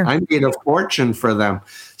 Same here. I made a fortune for them.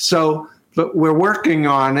 So, but we're working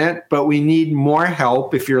on it, but we need more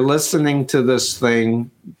help. If you're listening to this thing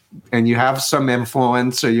and you have some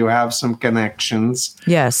influence or you have some connections,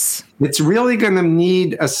 yes, it's really going to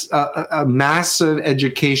need a massive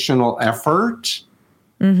educational effort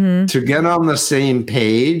to get on the same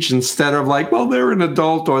page instead of like, well, they're an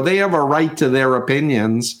adult or they have a right to their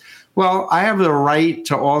opinions. Well, I have the right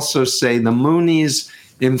to also say the Moonies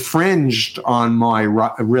infringed on my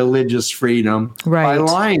religious freedom by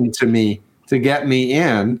lying to me to get me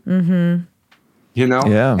in. Mm-hmm. You know?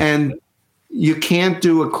 Yeah. And you can't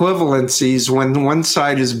do equivalencies when one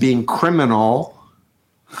side is being criminal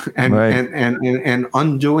and and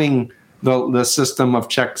undoing the system of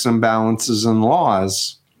checks and balances and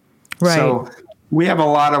laws. Right. So we have a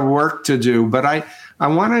lot of work to do. But I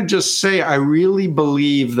want to just say I really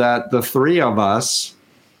believe that the three of us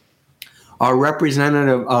are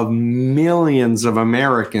representative of millions of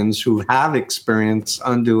Americans who have experienced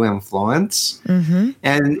undue influence. Mm-hmm.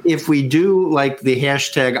 And if we do like the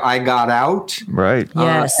hashtag I got out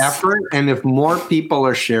effort, and if more people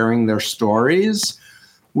are sharing their stories,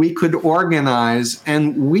 we could organize,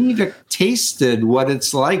 and we've tasted what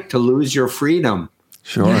it's like to lose your freedom.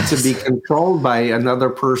 Sure. To be controlled by another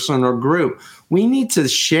person or group. We need to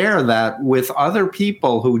share that with other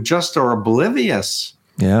people who just are oblivious.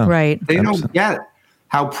 Yeah. Right. They don't get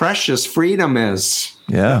how precious freedom is.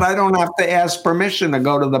 Yeah. But I don't have to ask permission to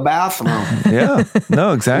go to the bathroom. Yeah.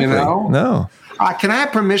 No, exactly. You know? No. Can I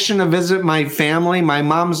have permission to visit my family? My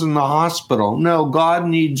mom's in the hospital. No, God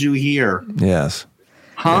needs you here. Yes.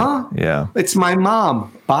 Huh? Yeah. It's my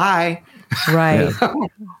mom. Bye. Right.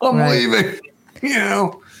 I'm leaving. You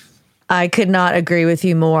know. I could not agree with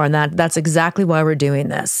you more on that. That's exactly why we're doing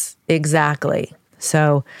this. Exactly.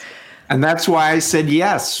 So. And that's why I said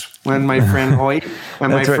yes when my friend Hoyt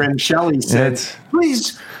and my friend Shelley said,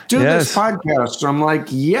 please do this podcast. So I'm like,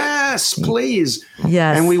 yes, please.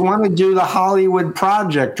 Yes. And we want to do the Hollywood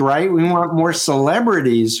Project, right? We want more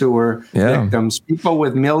celebrities who are victims, people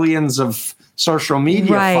with millions of social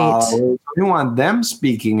media followers. We want them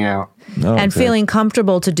speaking out. And feeling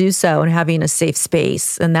comfortable to do so and having a safe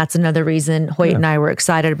space. And that's another reason Hoyt and I were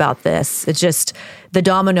excited about this. It's just the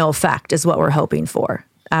domino effect is what we're hoping for.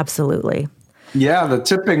 Absolutely. Yeah, the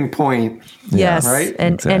tipping point. Yes. Right?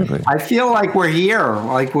 And I feel like we're here,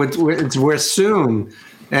 like we're soon.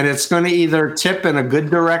 And it's going to either tip in a good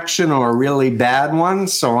direction or a really bad one.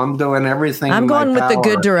 So I'm doing everything. I'm going with the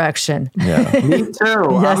good direction. Yeah. Me too.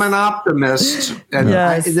 Yes. I'm an optimist. And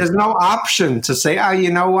there's no option to say,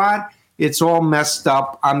 you know what? It's all messed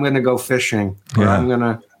up. I'm going to go fishing. Or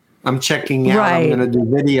I'm checking out. I'm going to do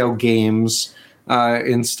video games.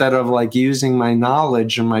 Instead of like using my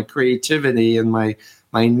knowledge and my creativity and my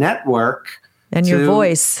network and your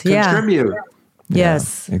voice, contribute.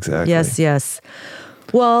 Yes, exactly. Yes.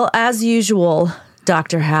 Well, as usual,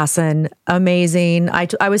 Dr. Hassan, amazing.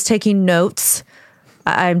 I was taking notes.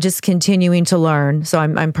 I'm just continuing to learn. So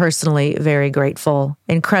I'm personally very grateful,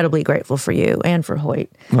 incredibly grateful for you and for Hoyt.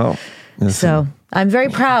 Well, so I'm very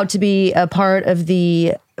proud to be a part of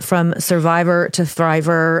the From Survivor to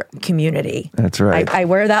Thriver community. That's right. I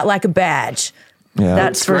wear that like a badge. Yeah,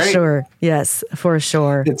 that's for sure. Yes, for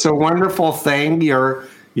sure. It's a wonderful thing. You're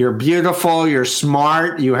beautiful. You're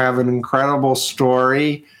smart. You have an incredible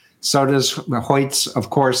story. So does Hoyt's,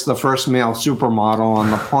 of course, the first male supermodel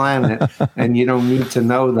on the planet. And you don't need to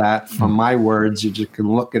know that from my words. You just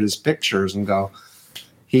can look at his pictures and go,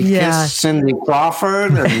 he kissed Cindy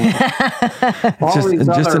Crawford and all these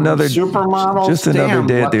other supermodels. Just another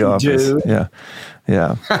day at the office. Dude.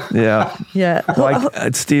 Yeah.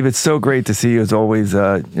 Like Steve, it's so great to see you as always.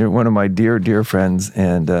 You're one of my dear friends,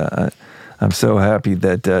 and I'm so happy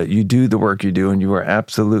that you do the work you do, and you are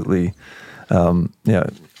absolutely,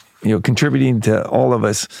 contributing to all of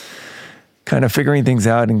us. Kind of figuring things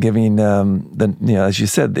out and giving as you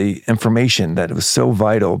said, the information that was so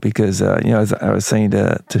vital because as I was saying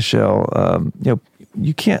to Shell,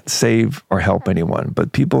 you can't save or help anyone,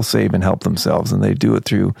 but people save and help themselves, and they do it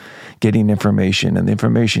through getting information. And the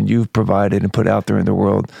information you've provided and put out there in the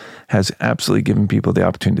world has absolutely given people the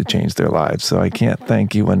opportunity to change their lives. So I can't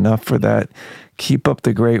thank you enough for that. Keep up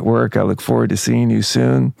the great work. I look forward to seeing you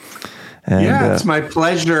soon. And, it's my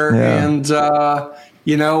pleasure. Yeah. And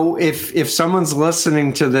if someone's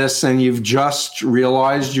listening to this and you've just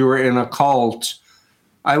realized you're in a cult,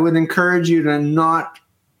 I would encourage you to not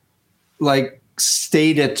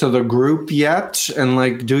state it to the group yet,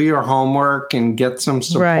 and do your homework and get some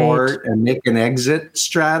support and make an exit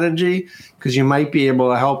strategy, because you might be able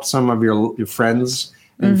to help some of your friends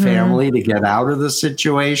and family to get out of the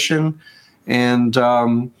situation. And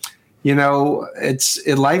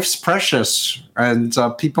life's precious, and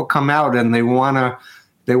people come out and they want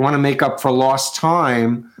to make up for lost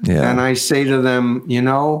time. Yeah. And I say to them,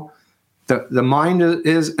 the mind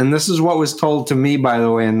is, and this is what was told to me, by the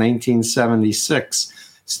way, in 1976.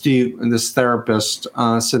 Steve, this therapist,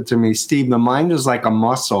 said to me, Steve, the mind is like a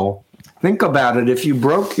muscle. Think about it. If you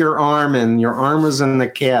broke your arm and your arm was in the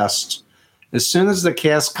cast, as soon as the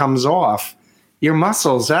cast comes off, your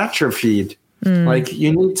muscles atrophied. Like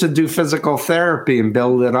you need to do physical therapy and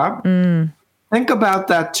build it up. Think about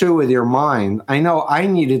that too with your mind. I know I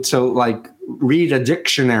needed to like read a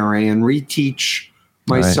dictionary and reteach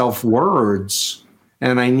myself words,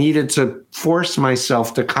 and I needed to force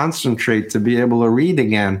myself to concentrate to be able to read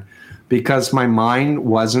again, because my mind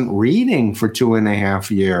wasn't reading for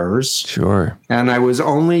 2.5 years. Sure. And I was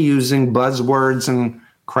only using buzzwords and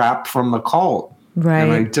crap from the cult. Right.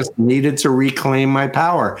 And I just needed to reclaim my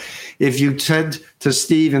power. If you said to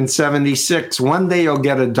Steve in 76, one day you'll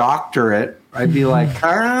get a doctorate, I'd be like,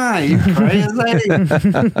 you crazy?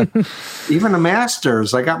 Even a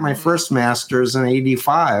master's. I got my first master's in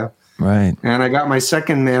 85. Right. And I got my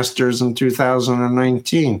second master's in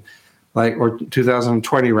 2019, or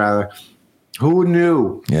 2020 rather. Who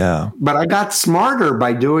knew? Yeah. But I got smarter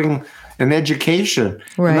by doing an education.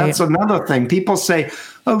 Right. And that's another thing. People say,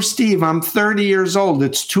 oh, Steve, I'm 30 years old.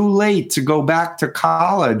 It's too late to go back to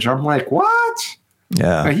college. I'm like, what?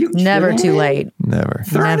 Yeah. Are you Never kidding too me? late. Never.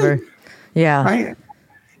 30? Never. Yeah.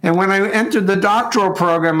 And when I entered the doctoral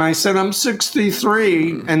program, I said, I'm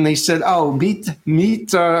 63. And they said, oh,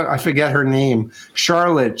 meet I forget her name,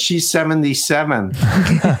 Charlotte. She's 77.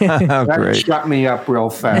 That Great. shut me up real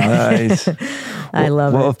fast. Nice. I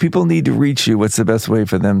love Well, it. if people need to reach you, what's the best way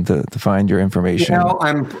for them to find your information? You know,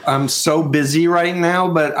 I'm so busy right now,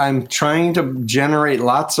 but I'm trying to generate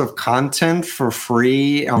lots of content for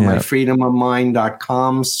free on my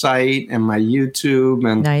freedomofmind.com site and my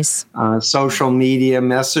YouTube and Nice. social media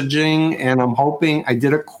messaging. And I'm hoping, I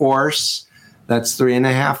did a course that's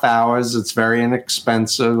 3.5 hours. It's very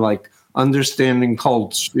inexpensive, like understanding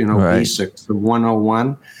cults, basics of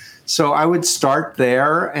 101. So I would start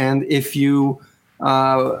there. And if you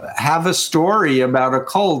have a story about a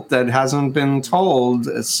cult that hasn't been told,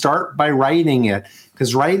 start by writing it,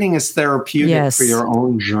 because writing is therapeutic for your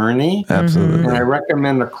own journey. Absolutely. And I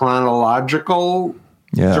recommend a chronological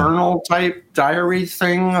journal type diary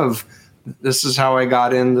thing of, this is how I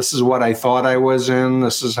got in, this is what I thought I was in,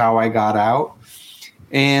 this is how I got out.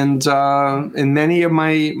 And in many of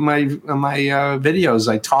my videos,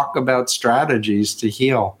 I talk about strategies to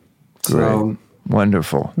heal. Great. So, Nice.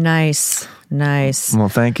 Wonderful. Nice. Well,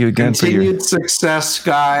 thank you again for continued success,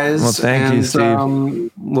 guys. Well, thank you,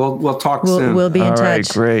 Steve. We'll talk soon. We'll be in All touch. right,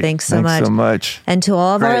 great. Thanks so much. And to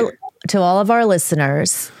all of our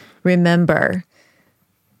listeners, remember,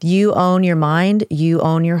 you own your mind, you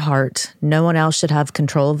own your heart. No one else should have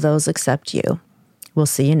control of those except you. We'll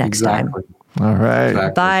see you next time. All right.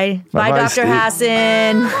 Exactly. Bye. Bye, Bye-bye, Dr. Steve.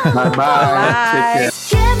 Hassan. Bye-bye. Take care.